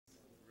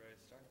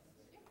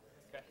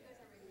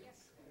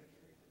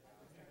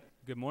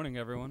Good morning,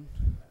 everyone.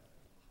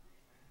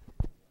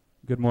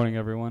 Good morning,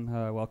 everyone.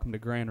 Welcome to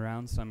Grand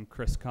Rounds. I'm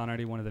Chris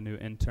Connerty, one of the new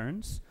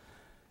interns.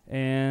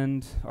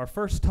 And our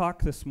first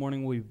talk this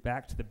morning will be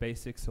Back to the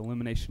Basics,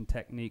 Illumination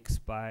Techniques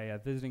by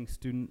visiting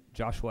student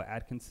Joshua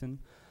Atkinson.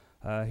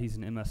 He's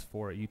an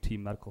MS4 at UT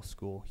Medical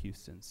School,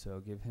 Houston. So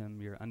give him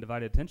your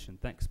undivided attention.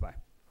 Thanks. Bye.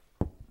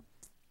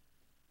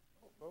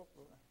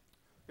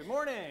 Good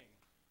morning.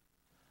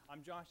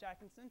 I'm Josh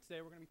Atkinson.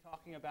 Today we're going to be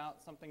talking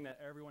about something that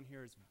everyone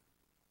here is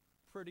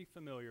pretty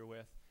familiar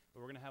with,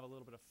 but we're going to have a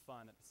little bit of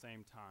fun at the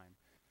same time.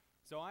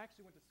 So I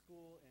actually went to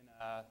school in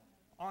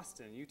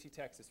Austin, UT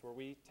Texas, where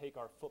we take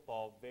our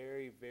football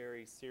very,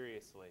 very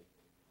seriously.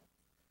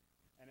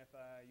 And if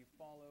you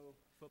follow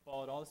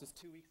football at all, this was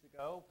 2 weeks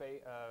ago,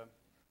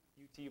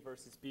 UT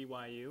versus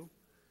BYU.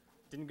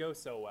 Didn't go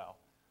so well.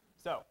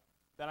 So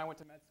then I went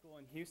to med school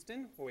in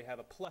Houston, where we have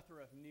a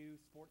plethora of new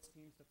sports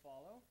teams to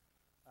follow.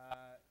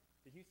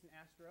 The Houston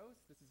Astros,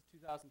 this is a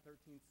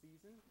 2013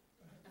 season,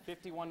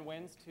 51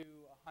 wins to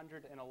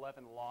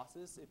 111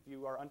 losses. If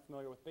you are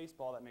unfamiliar with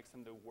baseball, that makes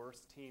them the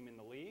worst team in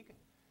the league.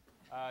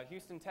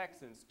 Houston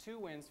Texans, 2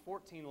 wins,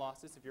 14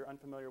 losses. If you're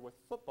unfamiliar with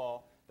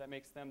football, that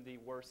makes them the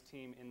worst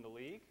team in the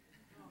league.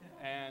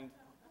 And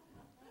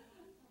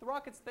the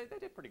Rockets, they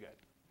did pretty good.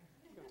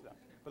 Good to them.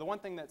 But the one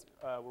thing that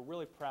we're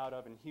really proud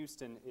of in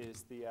Houston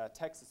is the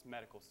Texas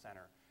Medical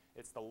Center.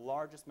 It's the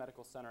largest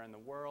medical center in the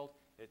world.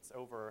 It's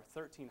over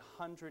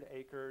 1,300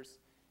 acres.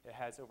 It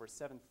has over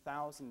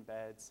 7,000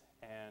 beds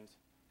and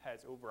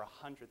has over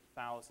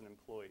 100,000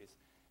 employees.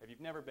 If you've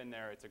never been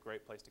there, it's a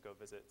great place to go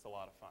visit. It's a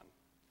lot of fun.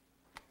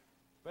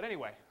 But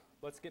anyway,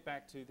 let's get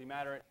back to the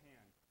matter at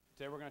hand.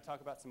 Today we're going to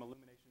talk about some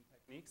illumination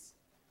techniques,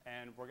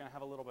 and we're going to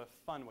have a little bit of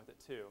fun with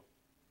it too.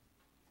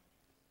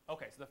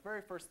 Okay, so the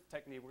very first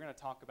technique we're going to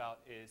talk about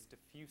is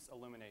diffuse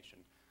illumination.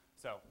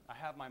 So I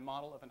have my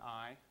model of an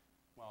eye.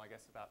 Well, I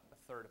guess about a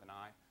third of an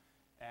eye.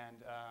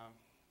 And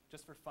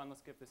just for fun,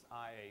 let's give this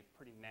eye a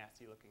pretty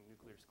nasty-looking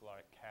nuclear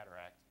sclerotic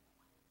cataract.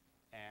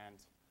 And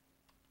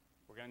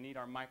we're going to need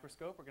our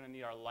microscope. We're going to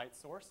need our light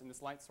source. And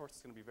this light source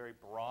is going to be very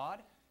broad,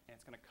 and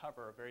it's going to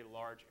cover a very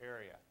large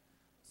area.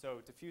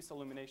 So diffuse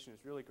illumination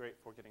is really great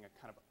for getting a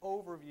kind of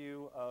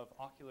overview of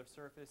ocular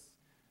surface.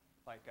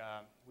 Like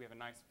we have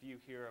a nice view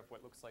here of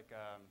what looks like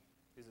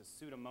is a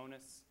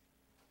pseudomonas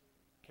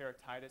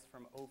keratitis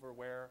from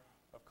overwear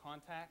of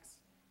contacts.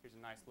 Here's a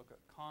nice look at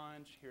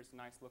conj. Here's a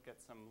nice look at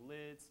some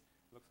lids.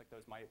 It looks like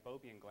those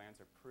meibomian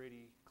glands are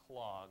pretty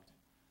clogged.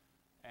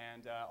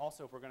 And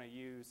also, if we're going to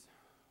use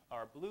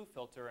our blue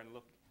filter and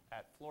look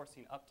at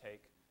fluorescein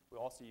uptake, we'll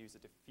also use a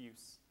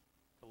diffuse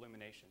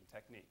illumination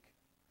technique.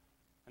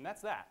 And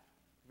that's that.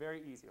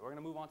 Very easy. We're going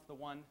to move on to the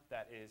one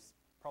that is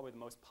probably the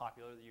most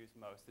popular, that used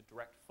most, the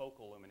direct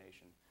focal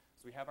illumination.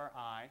 So we have our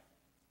eye.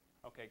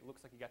 Okay, it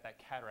looks like you got that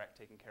cataract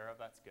taken care of.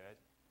 That's good.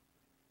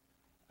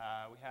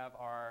 We have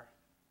our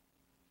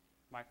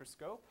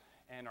microscope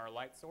and our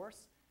light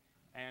source,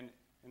 and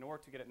in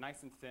order to get it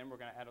nice and thin, we're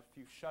going to add a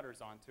few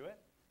shutters onto it.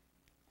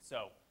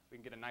 So we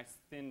can get a nice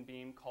thin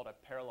beam called a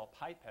parallel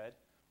pipette,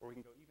 or we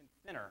can go even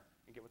thinner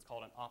and get what's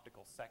called an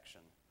optical section.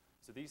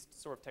 So these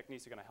sort of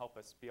techniques are going to help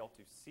us be able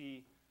to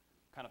see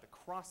kind of the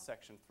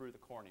cross-section through the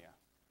cornea.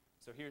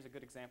 So here's a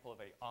good example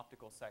of an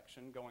optical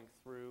section going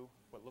through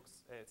what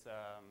looks, it's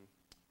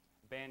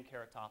band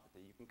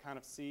keratopathy. You can kind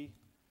of see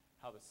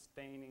how the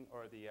staining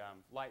or the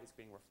light is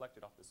being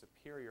reflected off the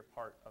superior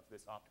part of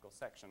this optical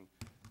section.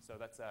 So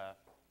that's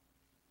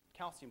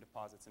calcium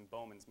deposits in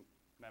Bowman's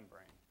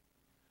membrane.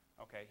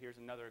 Okay, here's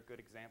another good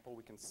example.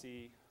 We can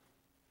see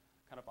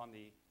kind of on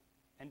the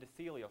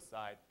endothelial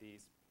side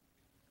these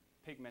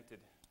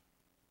pigmented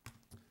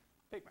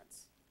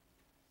pigments.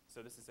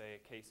 So this is a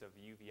case of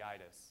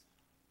uveitis.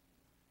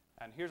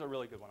 And here's a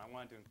really good one. I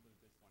wanted to include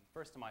this one.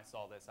 First time I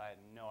saw this, I had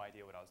no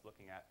idea what I was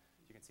looking at.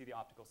 You can see the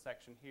optical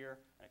section here,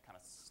 and it kind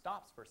of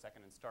stops for a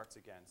second and starts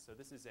again. So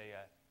this is a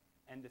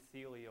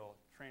endothelial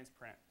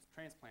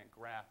transplant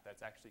graft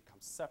that's actually come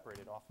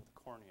separated off of the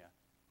cornea.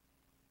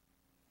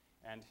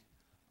 And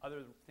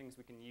other things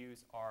we can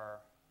use our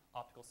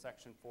optical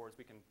section for is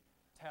we can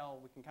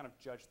kind of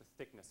judge the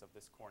thickness of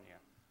this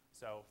cornea.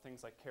 So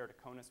things like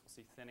keratoconus, we'll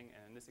see thinning,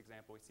 and in this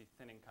example, we see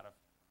thinning kind of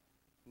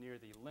near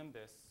the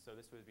limbus. So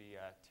this would be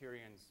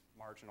Tyrion's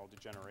marginal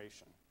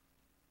degeneration.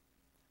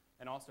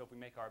 And also, if we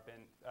make our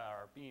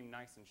beam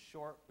nice and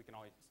short, we can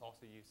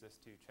also use this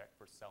to check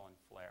for cell and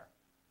flare.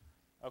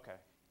 Okay,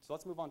 so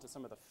let's move on to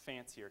some of the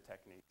fancier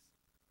techniques.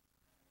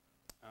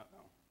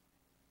 Uh-oh.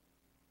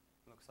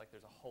 Looks like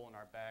there's a hole in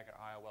our bag. Our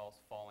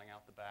IOL's falling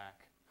out the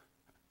back.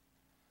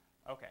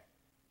 Okay,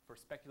 for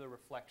specular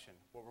reflection,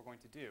 what we're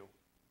going to do,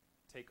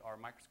 take our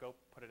microscope,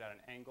 put it at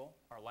an angle,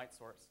 our light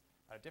source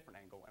at a different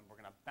angle, and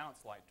we're going to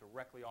bounce light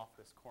directly off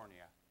this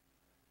cornea.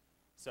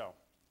 So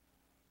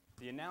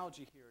the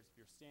analogy here is if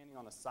you're standing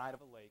on the side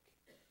of a lake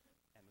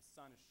and the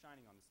sun is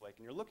shining on this lake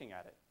and you're looking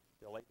at it,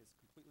 the lake is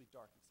completely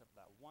dark except for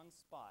that one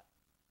spot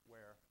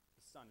where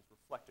the sun is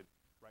reflected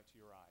right to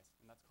your eyes.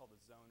 And that's called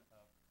the zone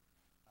of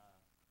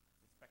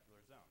the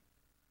specular zone.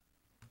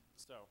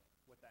 So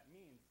what that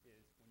means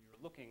is when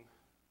you're looking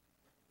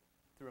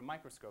through a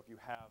microscope, you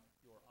have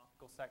your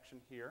optical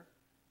section here,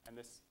 and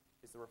this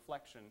is the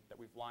reflection that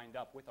we've lined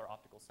up with our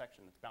optical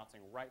section that's bouncing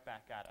right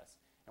back at us.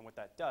 And what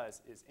that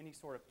does is any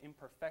sort of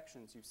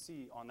imperfections you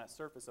see on that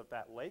surface of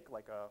that lake,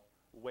 like a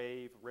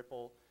wave,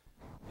 ripple,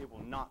 it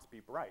will not be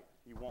bright.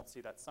 You won't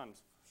see that sun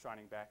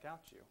shining back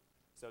at you.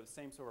 So the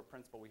same sort of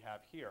principle we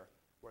have here,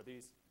 where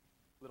these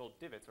little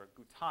divots, or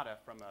guttata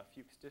from a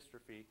Fuchs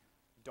dystrophy,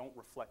 don't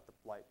reflect the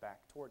light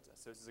back towards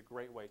us. So this is a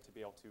great way to be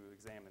able to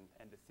examine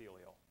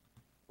endothelial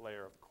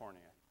layer of the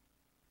cornea.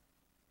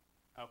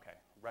 Okay,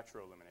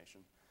 retroillumination.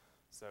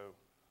 So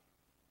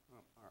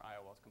our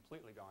IOL is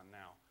completely gone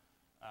now.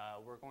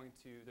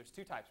 There's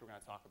two types we're going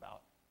to talk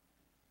about.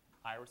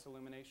 Iris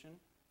illumination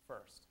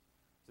first.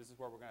 So this is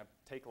where we're going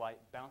to take light,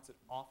 bounce it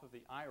off of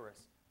the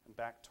iris, and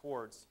back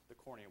towards the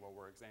cornea where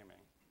we're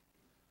examining.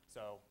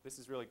 So this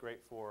is really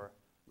great for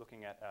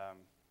looking at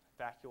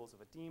vacuoles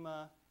of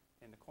edema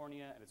in the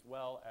cornea, and as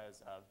well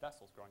as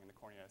vessels growing in the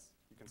cornea, as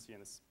you can see in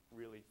this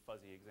really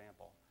fuzzy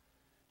example.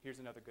 Here's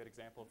another good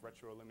example of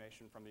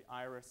retroillumination from the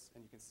iris,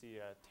 and you can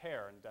see a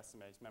tear in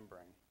Descemet's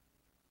membrane.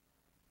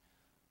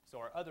 So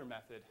our other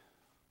method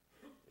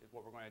is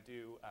what we're going to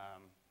do,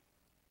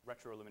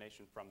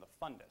 retroillumination from the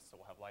fundus. So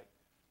we'll have light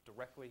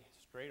directly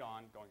straight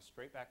on, going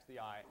straight back to the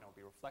eye, and it'll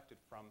be reflected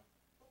from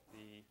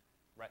the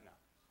retina.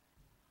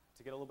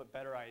 To get a little bit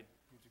better,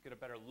 to get a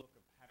better look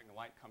of having the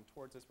light come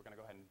towards us, we're going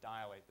to go ahead and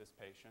dilate this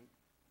patient.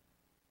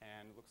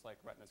 And it looks like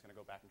retina is going to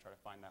go back and try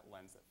to find that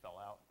lens that fell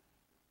out.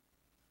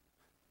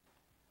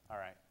 All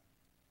right.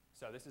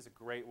 So this is a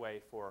great way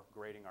for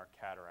grading our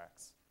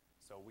cataracts.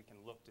 So we can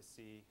look to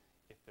see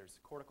if there's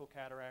cortical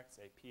cataracts,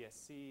 a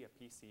PSC, a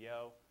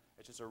PCO.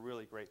 It's just a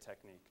really great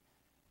technique.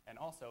 And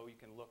also you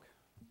can look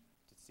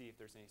to see if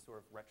there's any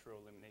sort of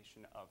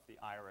retroillumination of the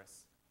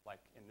iris, like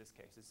in this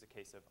case. This is a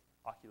case of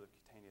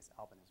oculocutaneous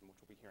albinism, which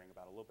we'll be hearing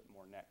about a little bit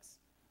more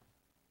next.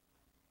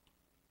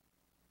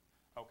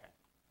 Okay.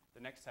 The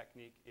next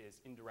technique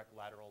is indirect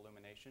lateral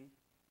illumination.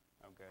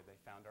 Oh good, they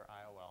found our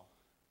IOL.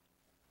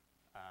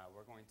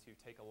 We're going to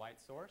take a light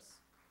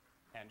source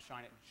and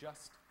shine it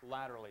just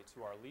laterally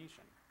to our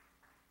lesion.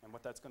 And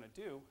what that's going to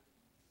do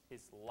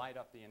is light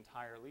up the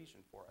entire lesion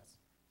for us.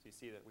 So you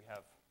see that we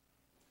have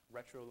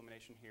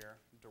retroillumination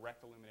here,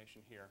 direct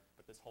illumination here,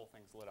 but this whole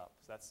thing's lit up.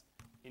 So that's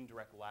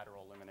indirect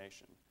lateral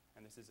illumination.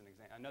 And this is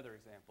another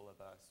example of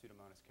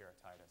Pseudomonas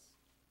keratitis.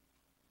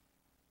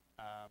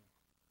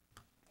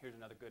 Here's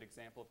another good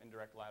example of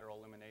indirect lateral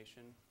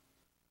illumination.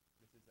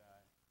 This is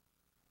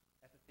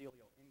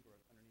epithelial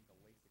ingrowth underneath a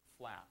LASIK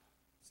flap.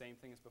 Same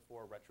thing as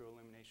before,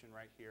 retroillumination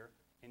right here,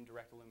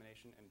 indirect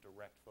illumination, and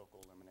direct focal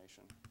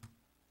illumination.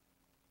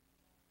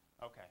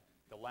 Okay,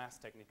 the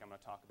last technique I'm going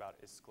to talk about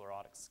is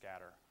sclerotic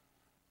scatter.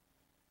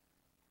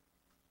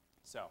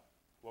 So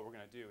what we're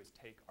going to do is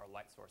take our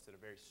light source at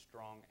a very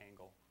strong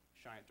angle,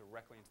 shine it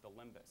directly into the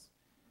limbus.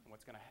 And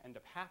what's going to end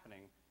up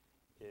happening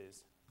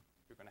is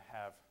you're going to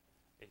have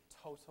a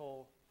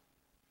total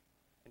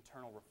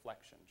internal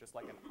reflection, just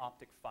like an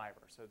optic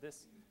fiber. So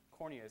this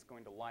cornea is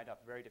going to light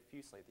up very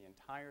diffusely, the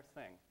entire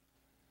thing.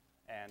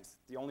 And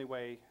the only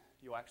way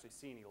you'll actually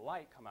see any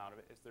light come out of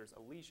it is there's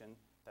a lesion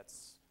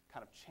that's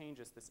kind of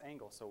changes this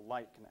angle so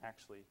light can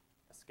actually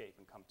escape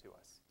and come to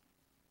us.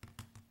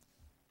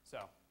 So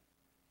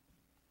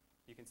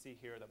you can see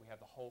here that we have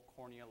the whole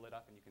cornea lit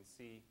up, and you can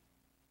see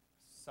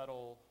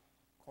subtle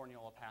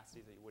corneal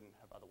opacities that you wouldn't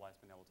have otherwise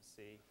been able to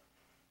see.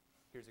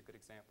 Here's a good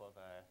example of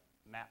a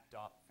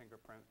MAP-DOP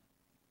fingerprint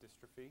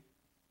dystrophy.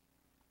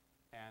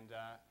 And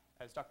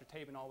as Dr.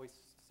 Tabin always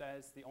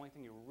says, the only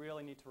thing you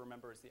really need to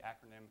remember is the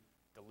acronym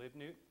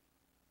DLIVNUT.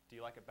 Do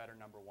you like a better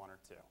number 1 or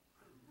 2?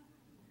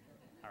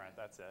 All right,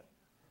 that's it.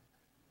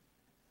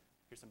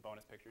 Here's some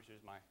bonus pictures.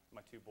 Here's my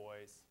 2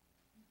 boys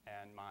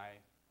and my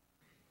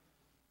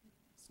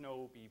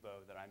snow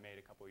bevo that I made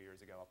a couple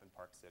years ago up in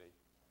Park City.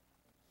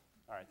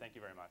 All right, thank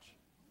you very much.